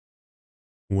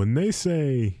When they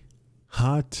say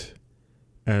hot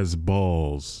as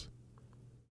balls,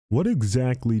 what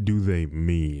exactly do they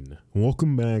mean?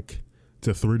 Welcome back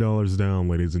to $3 down,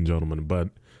 ladies and gentlemen. But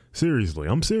seriously,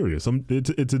 I'm serious.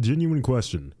 It's a genuine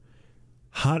question.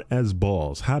 Hot as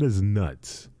balls, hot as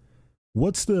nuts.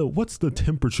 What's the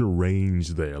temperature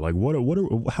range there? Like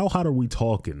how hot are we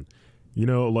talking? You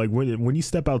know, like when you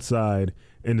step outside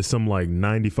into some like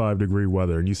 95-degree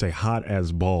weather and you say hot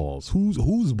as balls,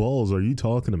 whose balls are you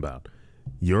talking about?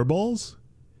 Your balls?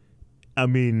 I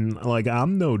mean, like,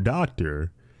 I'm no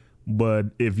doctor, but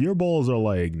if your balls are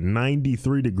like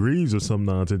 93 degrees or some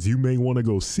nonsense, you may want to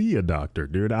go see a doctor,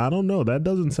 dude. I don't know. That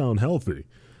doesn't sound healthy.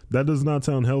 That does not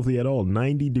sound healthy at all.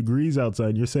 90 degrees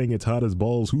outside, you're saying it's hot as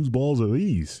balls. Whose balls are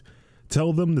these?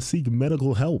 Tell them to seek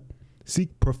medical help.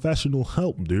 Seek professional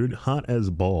help, dude. Hot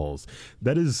as balls.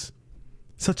 That is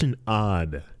such an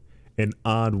odd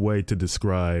way to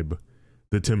describe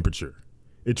the temperature.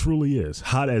 It truly is.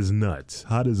 Hot as nuts.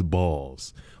 Hot as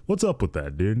balls. What's up with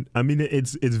that, dude? I mean,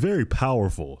 it's very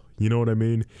powerful. You know what I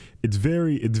mean? It's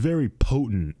very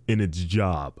potent in its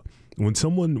job.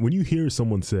 When you hear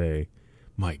someone say,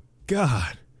 "My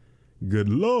God, good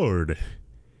Lord,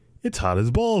 it's hot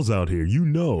as balls out here," you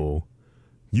know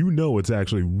it's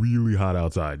actually really hot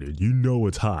outside, dude. You know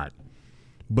it's hot.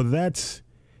 But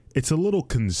it's a little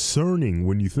concerning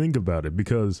when you think about it,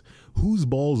 because whose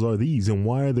balls are these and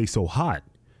why are they so hot?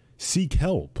 Seek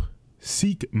help.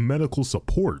 Seek medical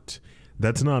support.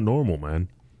 That's not normal, man.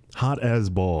 Hot as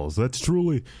balls. That's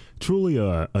truly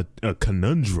a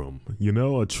conundrum, you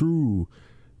know, a true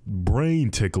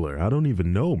brain tickler. I don't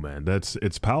even know, man.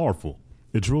 It's powerful.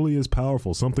 It truly is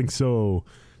powerful. Something so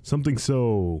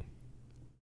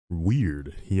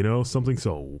weird, you know, something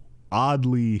so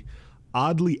oddly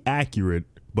accurate,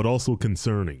 but also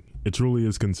concerning. It truly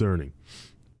is concerning.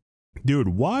 Dude,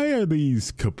 why are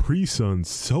these Capri Suns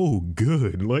so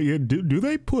good? Like, do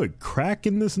they put crack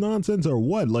in this nonsense or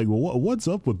what? Like, what's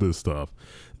up with this stuff?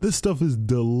 This stuff is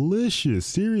delicious,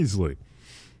 seriously.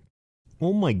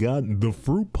 Oh my God, the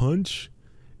fruit punch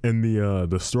and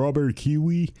the strawberry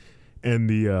kiwi and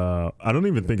the I don't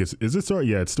even think it's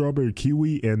strawberry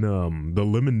kiwi and the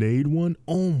lemonade one.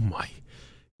 Oh my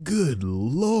good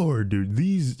Lord,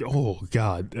 dude. Oh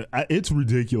God, it's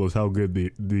ridiculous how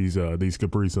good these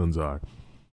Capri Suns are.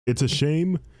 It's a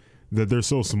shame that they're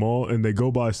so small and they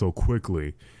go by so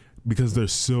quickly because they're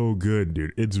so good,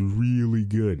 dude. It's really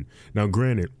good. Now,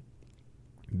 granted,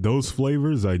 those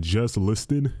flavors I just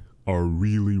listed are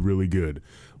really, really good,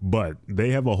 but they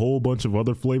have a whole bunch of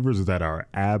other flavors that are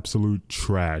absolute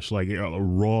trash, like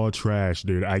raw trash,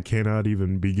 dude. I cannot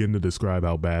even begin to describe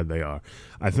how bad they are.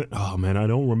 Oh man, I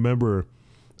don't remember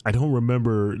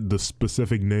the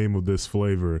specific name of this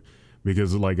flavor,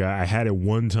 because like I had it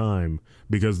one time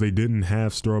because they didn't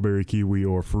have strawberry kiwi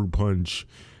or fruit punch,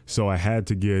 so I had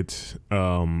to get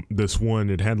this one.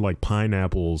 It had like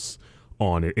pineapples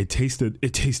on it. It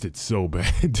tasted so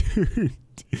bad, dude.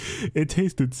 It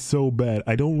tasted so bad.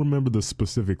 I don't remember the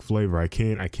specific flavor. I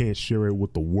can't share it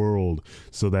with the world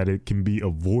so that it can be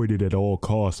avoided at all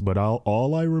costs. But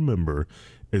all I remember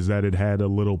is that it had a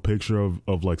little picture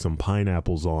of like some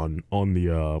pineapples on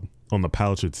the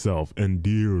pouch itself. And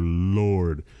dear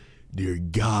Lord, dear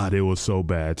God, it was so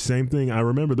bad. Same thing. I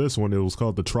remember this one. It was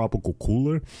called the Tropical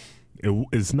Cooler.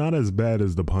 It's not as bad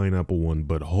as the pineapple one,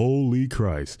 but holy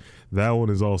Christ, that one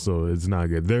it's not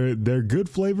good. They're good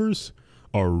flavors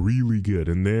are really good,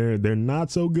 and they're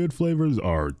not so good flavors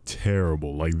are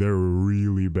terrible. Like, they're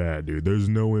really bad, dude. There's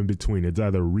no in between. It's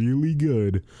either really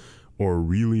good or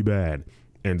really bad.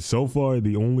 And so far,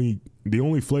 the only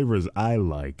flavors I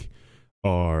like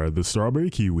are the strawberry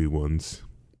kiwi ones,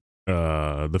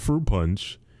 the fruit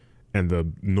punch, and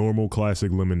the normal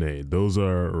classic lemonade. Those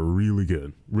are really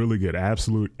good. Really good.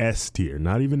 Absolute S tier.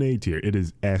 Not even A tier. It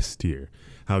is S tier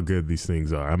how good these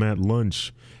things are. I'm at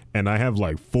lunch and I have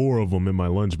like 4 of them in my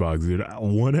lunchbox, dude.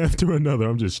 One after another.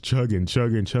 I'm just chugging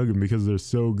because they're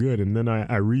so good. And then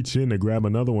I reach in to grab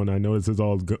another one. I notice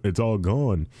it's all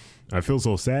gone. I feel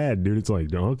so sad, dude. It's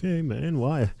like, okay, man,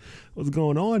 why? What's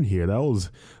going on here? That was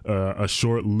a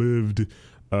short-lived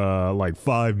like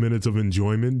 5 minutes of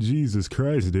enjoyment. Jesus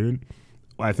Christ, dude.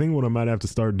 I think what I might have to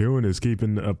start doing is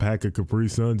keeping a pack of Capri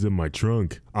Suns in my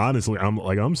trunk. Honestly,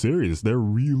 I'm serious. They're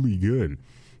really good.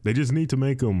 They just need to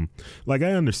make them, like,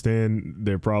 I understand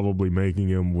they're probably making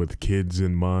them with kids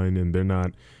in mind, and they're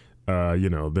not,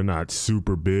 they're not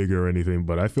super big or anything,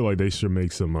 but I feel like they should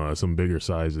make some bigger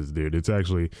sizes, dude. It's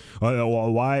actually,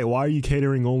 why are you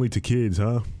catering only to kids,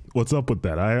 huh? What's up with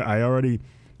that? I already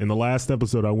In the last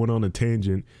episode, I went on a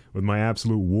tangent with my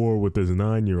absolute war with this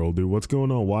 9-year-old, dude. What's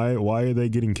going on? Why are they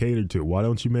getting catered to? Why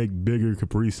don't you make bigger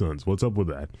Capri Suns? What's up with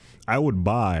that? I would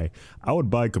buy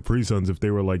Capri Suns if they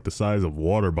were like the size of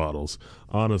water bottles.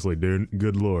 Honestly, dude,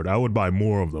 good Lord. I would buy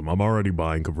more of them. I'm already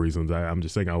buying Capri Suns. I'm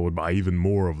just saying I would buy even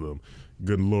more of them.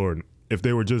 Good Lord. If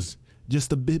they were just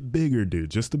a bit bigger,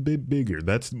 dude. Just a bit bigger.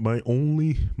 That's my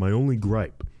only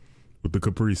gripe with the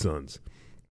Capri Suns.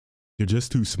 They're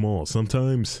just too small.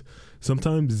 Sometimes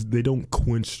they don't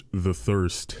quench the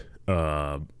thirst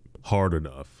hard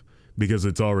enough because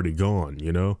it's already gone,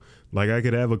 you know? Like I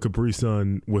could have a Capri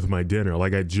Sun with my dinner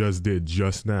like I just did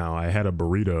just now. I had a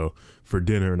burrito for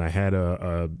dinner and I had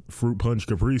a fruit punch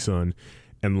Capri Sun,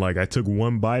 and like I took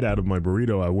one bite out of my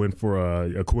burrito. I went for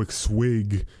a quick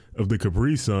swig of the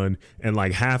Capri Sun and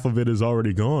like half of it is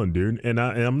already gone, dude. And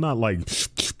I'm not like...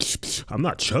 I'm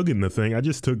not chugging the thing. I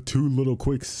just took 2 little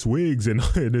quick swigs and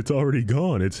it's already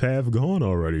gone. It's half gone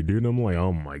already, dude. I'm like,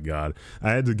 oh my God.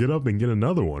 I had to get up and get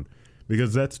another one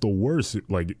because that's the worst.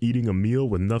 Like eating a meal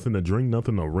with nothing to drink,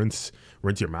 nothing to rinse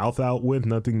your mouth out with,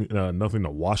 nothing to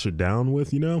wash it down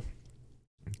with, you know?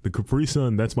 The Capri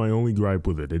Sun, that's my only gripe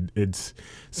with it. It's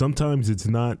sometimes it's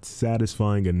not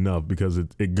satisfying enough because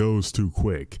it goes too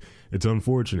quick. It's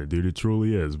unfortunate, dude. It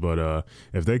truly is. But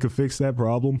if they could fix that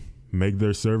problem, make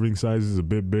their serving sizes a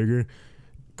bit bigger,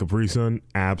 Capri Sun,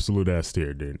 absolute S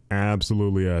tier, dude.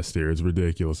 Absolutely S tier. It's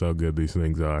ridiculous how good these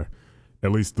things are.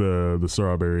 At least the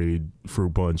strawberry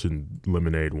fruit punch and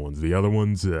lemonade ones. The other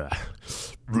ones,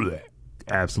 bleh.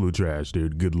 Absolute trash,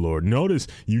 dude. Good Lord.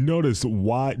 You notice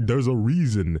why there's a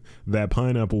reason that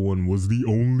pineapple one was the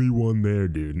only one there,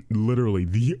 dude. Literally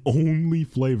the only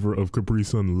flavor of Capri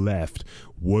Sun left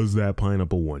was that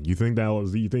pineapple one. You think that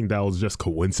was just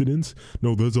coincidence?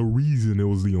 No, there's a reason it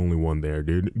was the only one there,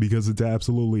 dude, because it's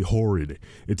absolutely horrid.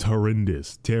 It's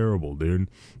horrendous. Terrible, dude.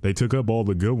 They took up all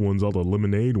the good ones, all the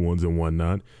lemonade ones and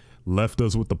whatnot. Left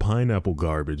us with the pineapple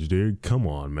garbage, dude. Come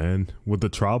on, man. With the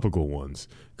tropical ones.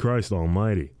 Christ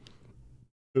almighty.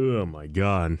 Oh my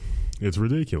God. It's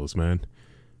ridiculous, man.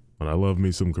 But I love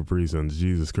me some Capri Suns.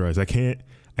 Jesus Christ. I can't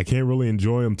really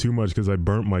enjoy them too much because I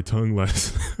burnt my tongue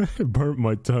last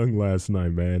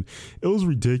night, man. It was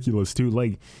ridiculous too.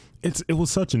 Like it was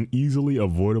such an easily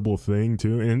avoidable thing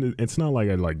too, and it's not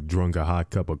like I like drunk a hot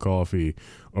cup of coffee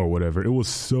or whatever. It was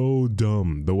so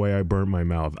dumb the way I burnt my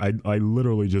mouth. I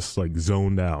literally just like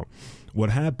zoned out.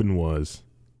 What happened was,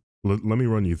 let me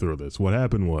run you through this. What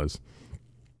happened was,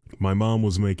 my mom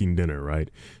was making dinner,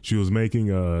 right? She was making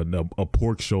a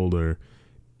pork shoulder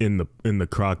in the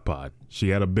crock pot. She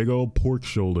had a big old pork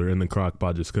shoulder in the crock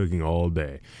pot just cooking all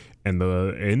day, and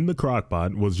in the crock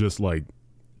pot was just like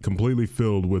completely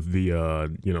filled with the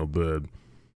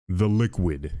the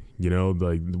liquid,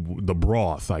 the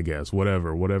broth, I guess,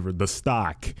 whatever, the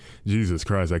stock. Jesus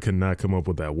Christ, I could not come up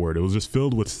with that word. It was just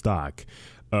filled with stock.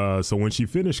 So when she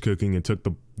finished cooking and took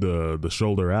the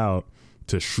shoulder out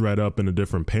to shred up in a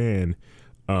different pan,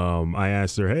 I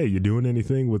asked her, "Hey, you doing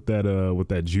anything with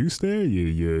that juice there?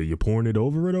 You pouring it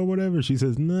over it or whatever?" She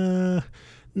says,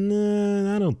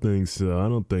 Nah, I don't think so.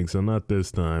 Not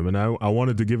this time. And I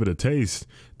wanted to give it a taste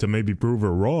to maybe prove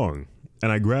her wrong.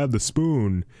 And I grabbed the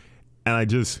spoon and I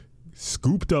just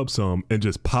scooped up some and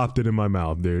just popped it in my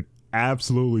mouth, dude.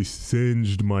 Absolutely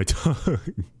singed my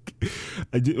tongue.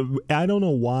 I don't know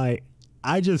why.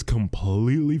 I just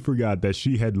completely forgot that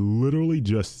she had literally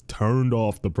just turned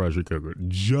off the pressure cooker.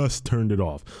 Just turned it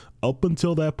off. Up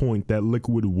until that point, that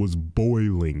liquid was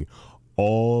boiling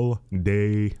all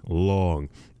day long.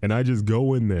 And I just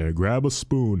go in there, grab a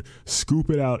spoon,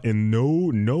 scoop it out, and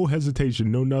no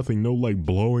hesitation, no nothing, no like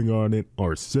blowing on it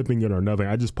or sipping it or nothing.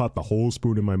 I just pop the whole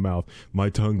spoon in my mouth. My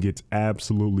tongue gets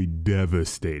absolutely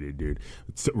devastated, dude.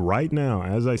 So right now,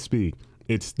 as I speak,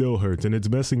 it still hurts, and it's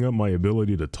messing up my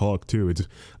ability to talk too. It's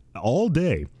all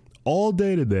day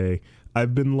today.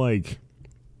 I've been like,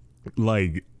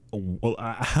 well,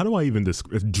 how do I even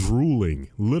describe? Drooling,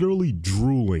 literally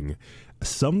drooling.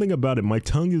 Something about it. My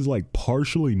tongue is like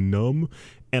partially numb,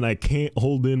 and I can't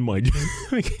hold in my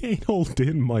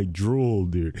drool,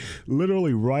 dude.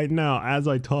 Literally right now, as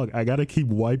I talk, I gotta keep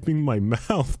wiping my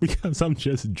mouth because I'm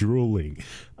just drooling.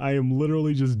 I am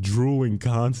literally just drooling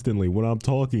constantly when I'm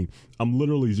talking. I'm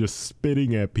literally just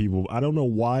spitting at people. I don't know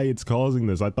why it's causing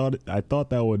this. I thought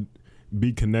that would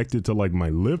be connected to like my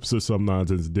lips or some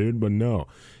nonsense, dude, but no.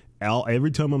 Every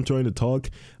time I'm trying to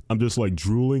talk, I'm just like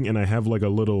drooling, and I have like a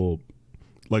little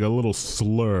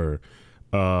slur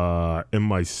in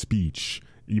my speech.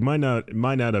 You might not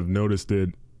have noticed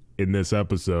it in this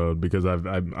episode because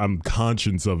I'm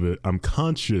conscious of it. I'm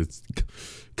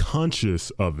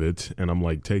conscious of it, and I'm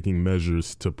like taking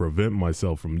measures to prevent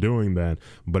myself from doing that.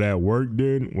 But at work,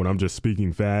 dude, when I'm just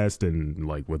speaking fast and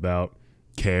like without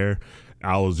care,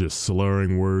 I was just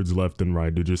slurring words left and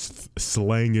right, dude, just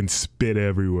slang and spit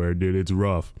everywhere, dude. It's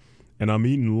rough. And I'm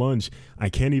eating lunch. I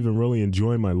can't even really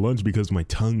enjoy my lunch because my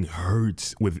tongue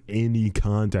hurts with any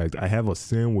contact. I have a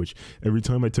sandwich. Every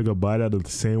time I took a bite out of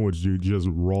the sandwich, dude, just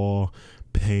raw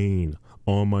pain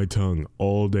on my tongue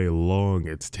all day long.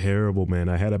 It's terrible, man.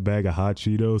 I had a bag of hot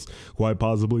Cheetos, quite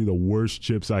possibly the worst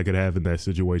chips I could have in that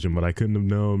situation, but I couldn't have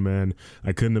known, man.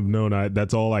 I couldn't have known.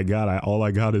 That's all I got. All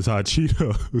I got is hot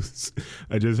Cheetos.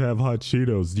 I just have hot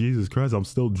Cheetos. Jesus Christ, I'm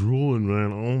still drooling,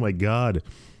 man. Oh my God.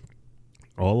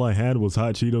 All I had was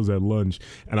hot Cheetos at lunch,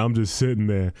 and I'm just sitting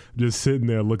there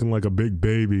looking like a big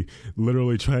baby,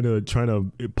 literally trying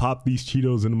to pop these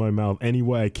Cheetos into my mouth any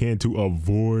way I can to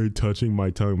avoid touching my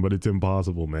tongue, but it's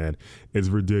impossible, man. It's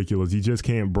ridiculous. You just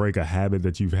can't break a habit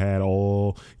that you've had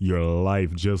all your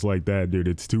life just like that, dude.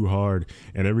 It's too hard.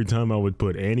 And every time I would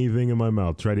put anything in my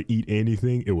mouth, try to eat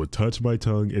anything, it would touch my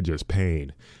tongue. It just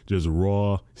pain, just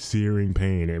raw, searing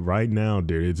pain. And right now,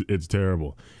 dude, it's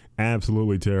terrible.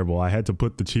 Absolutely terrible. I had to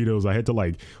put the Cheetos, I had to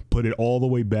like put it all the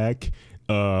way back,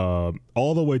 all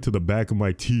the way to the back of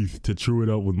my teeth to chew it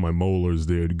up with my molars,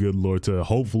 dude. Good Lord, to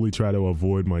hopefully try to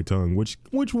avoid my tongue, which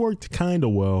worked kind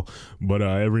of well. But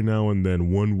every now and then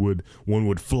one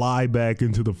would fly back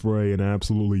into the fray and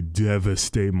absolutely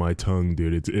devastate my tongue,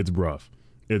 dude. It's rough.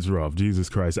 It's rough. Jesus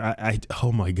Christ.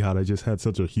 Oh my God, I just had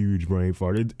such a huge brain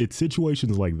fart. It's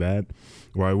situations like that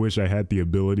where I wish I had the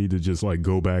ability to just like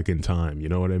go back in time. You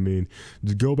know what I mean?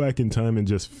 Just go back in time and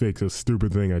just fix a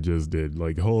stupid thing I just did.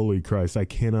 Like, holy Christ, I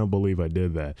cannot believe I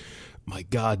did that. My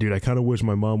God, dude, I kind of wish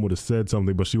my mom would have said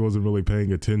something, but she wasn't really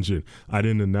paying attention. I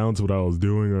didn't announce what I was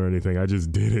doing or anything. I just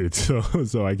did it.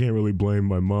 So I can't really blame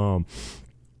my mom.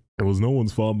 It was no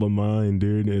one's fault but mine,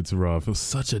 dude. It's rough. It was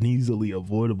such an easily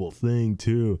avoidable thing,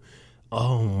 too.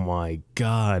 Oh my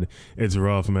God. It's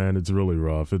rough, man. It's really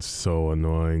rough. It's so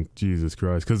annoying. Jesus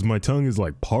Christ. Because my tongue is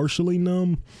like partially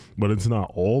numb, but it's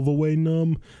not all the way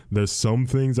numb. There's some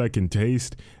things I can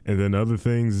taste, and then other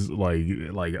things like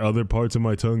other parts of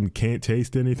my tongue can't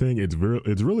taste anything. It's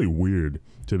really weird,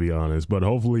 to be honest. But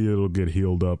hopefully it'll get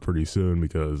healed up pretty soon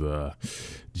because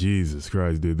Jesus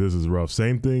Christ, dude, this is rough.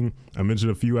 Same thing I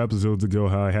mentioned a few episodes ago,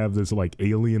 how I have this like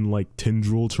alien like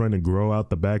tendril trying to grow out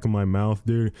the back of my mouth,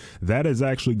 dude. That has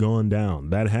actually gone down.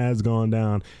 That has gone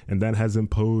down, and that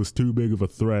hasn't posed too big of a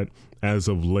threat as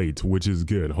of late, which is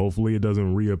good. Hopefully it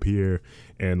doesn't reappear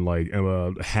and like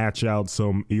hatch out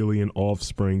some alien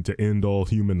offspring to end all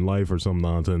human life or some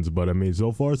nonsense. But I mean,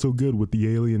 so far so good with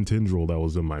the alien tendril that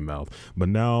was in my mouth. But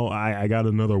now I got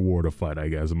another war to fight, I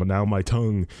guess. But now my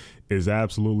tongue is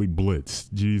absolutely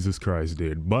blitzed. Jesus Christ,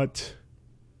 dude. But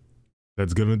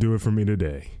that's gonna do it for me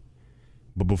today.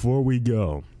 But before we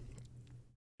go,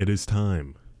 it is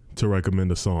time to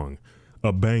recommend a song,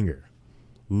 a banger.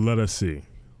 Let us see.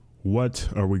 What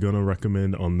are we going to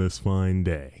recommend on this fine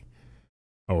day?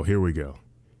 Oh, here we go.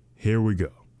 Here we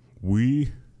go.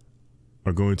 We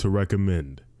are going to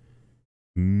recommend...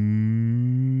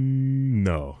 no,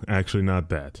 actually not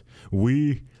that.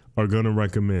 We are going to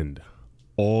recommend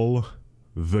All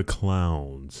the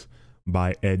Clowns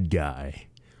by Edguy.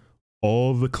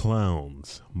 All the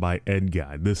Clowns by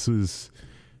Edguy. This is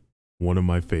one of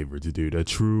my favorites, dude. A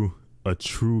true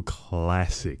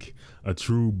classic. A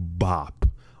true bop.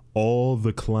 All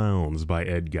the Clowns by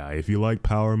Edguy. If you like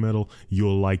power metal,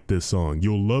 you'll like this song.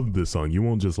 You'll love this song. You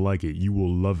won't just like it, you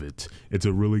will love it. It's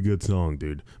a really good song,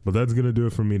 dude. But that's gonna do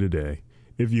it for me today.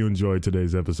 If you enjoyed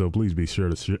today's episode, please be sure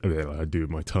to share. Dude,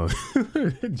 my tongue.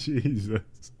 Jesus.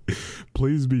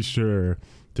 Please be sure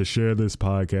to share this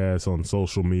podcast on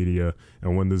social media.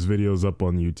 And when this video is up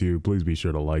on YouTube, please be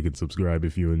sure to like and subscribe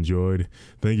if you enjoyed.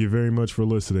 Thank you very much for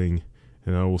listening,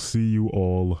 and I will see you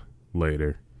all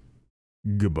later.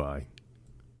 Goodbye.